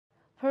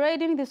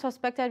Parading the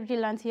suspected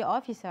vigilante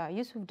officer,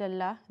 Yusuf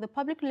Dalla, the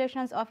public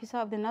relations officer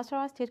of the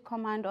Nasarawa State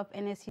Command of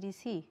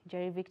NSCDC,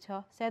 Jerry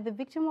Victor, said the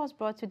victim was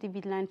brought to the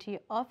vigilante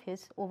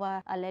office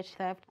over alleged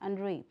theft and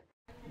rape.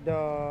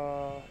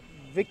 The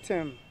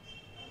victim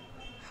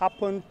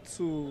happened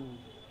to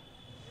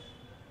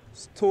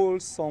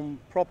stole some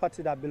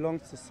property that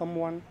belongs to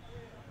someone,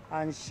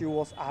 and she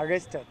was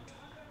arrested.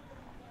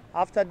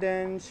 After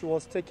then, she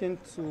was taken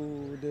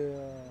to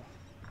the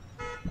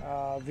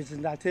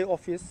vigilante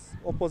office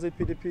opposite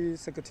PDP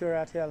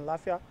Secretariat here in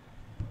Lafia.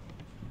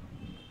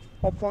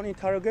 Upon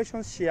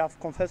interrogation, she has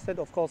confessed,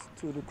 of course,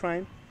 to the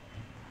crime.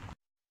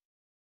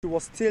 She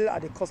was still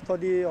at the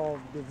custody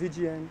of the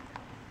VGN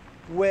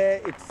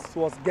where it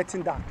was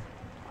getting dark.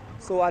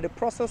 So at the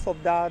process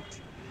of that,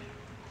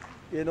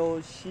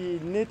 she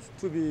needs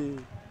to be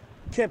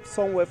kept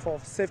somewhere for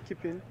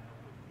safekeeping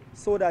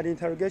so that the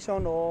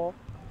interrogation or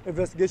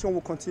investigation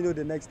will continue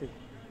the next day.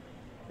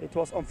 It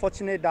was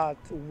unfortunate that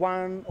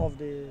one of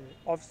the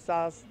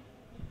officers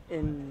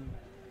in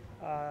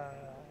the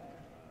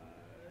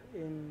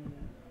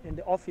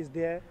office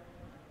there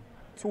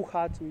took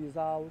her to his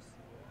house,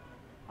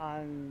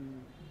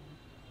 and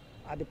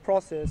at the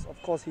process, of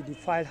course, he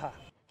defiled her.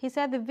 He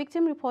said the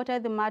victim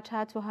reported the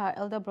matter to her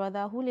elder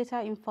brother, who later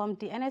informed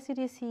the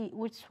NSCDC,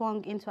 which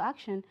swung into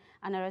action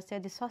and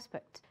arrested the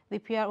suspect. The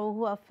PRO,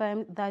 who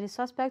affirmed that the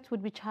suspect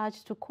would be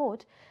charged to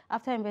court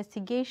after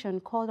investigation,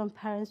 called on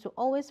parents to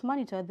always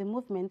monitor the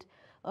movement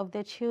of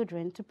their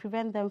children to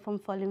prevent them from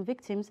falling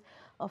victims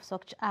of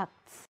such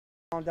acts.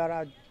 There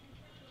are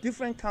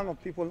different kinds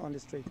of people on the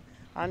street,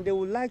 and they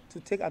would like to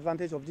take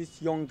advantage of these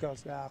young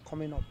girls that are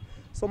coming up.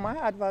 So my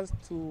advice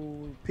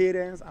to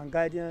parents and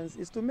guardians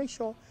is to make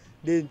sure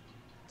they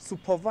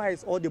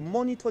supervise or they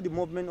monitor the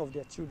movement of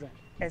their children,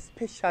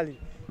 especially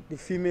the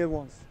female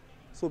ones.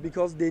 So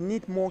because they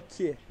need more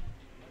care,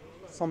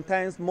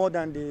 sometimes more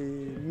than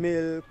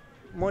their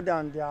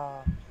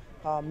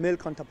male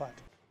counterpart.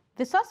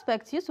 The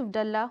suspect, Yusuf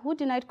Dalla, who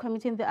denied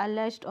committing the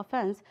alleged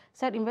offense,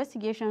 said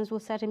investigations will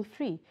set him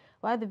free,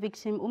 while the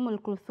victim,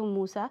 Kulthum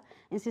Musa,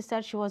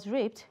 insisted she was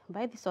raped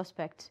by the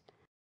suspect.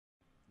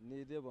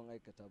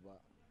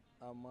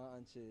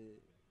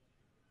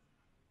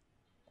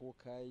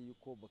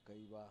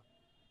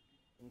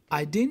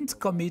 I didn't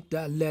commit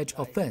the alleged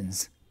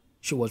offense.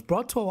 She was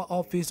brought to our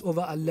office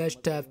over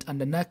alleged theft, and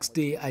the next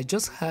day I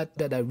just heard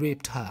that I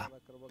raped her.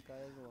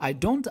 I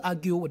don't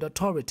argue with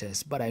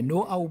authorities, but I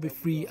know I will be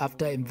free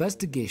after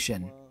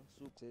investigation.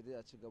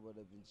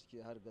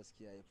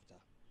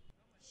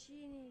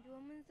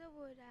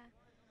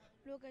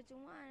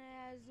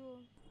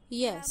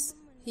 Yes,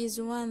 he's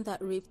the one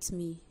that raped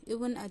me.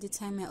 Even at the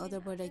time my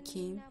other brother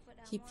came,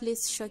 he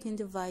placed shocking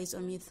device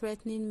on me,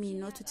 threatening me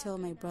not to tell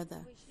my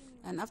brother.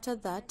 And after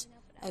that,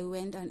 I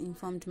went and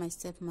informed my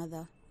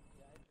stepmother.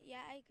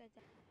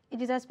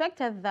 It is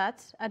expected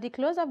that, at the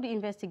close of the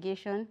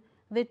investigation,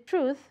 the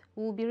truth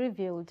will be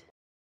revealed.